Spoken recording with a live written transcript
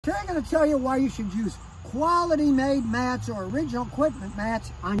Today I'm going to tell you why you should use quality made mats or original equipment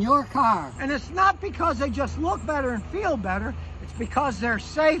mats on your car. And it's not because they just look better and feel better, it's because they're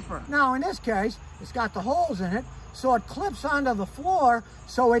safer. Now in this case, it's got the holes in it, so it clips onto the floor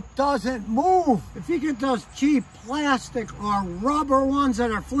so it doesn't move. If you get those cheap plastic or rubber ones that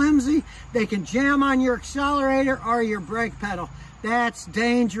are flimsy, they can jam on your accelerator or your brake pedal. That's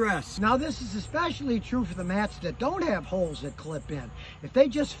dangerous. Now this is especially true for the mats that don't have holes that clip in. If they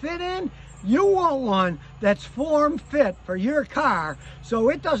just fit in, you want one that's form fit for your car so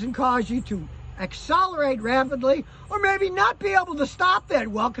it doesn't cause you to accelerate rapidly or maybe not be able to stop that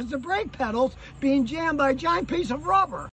well because the brake pedal's being jammed by a giant piece of rubber.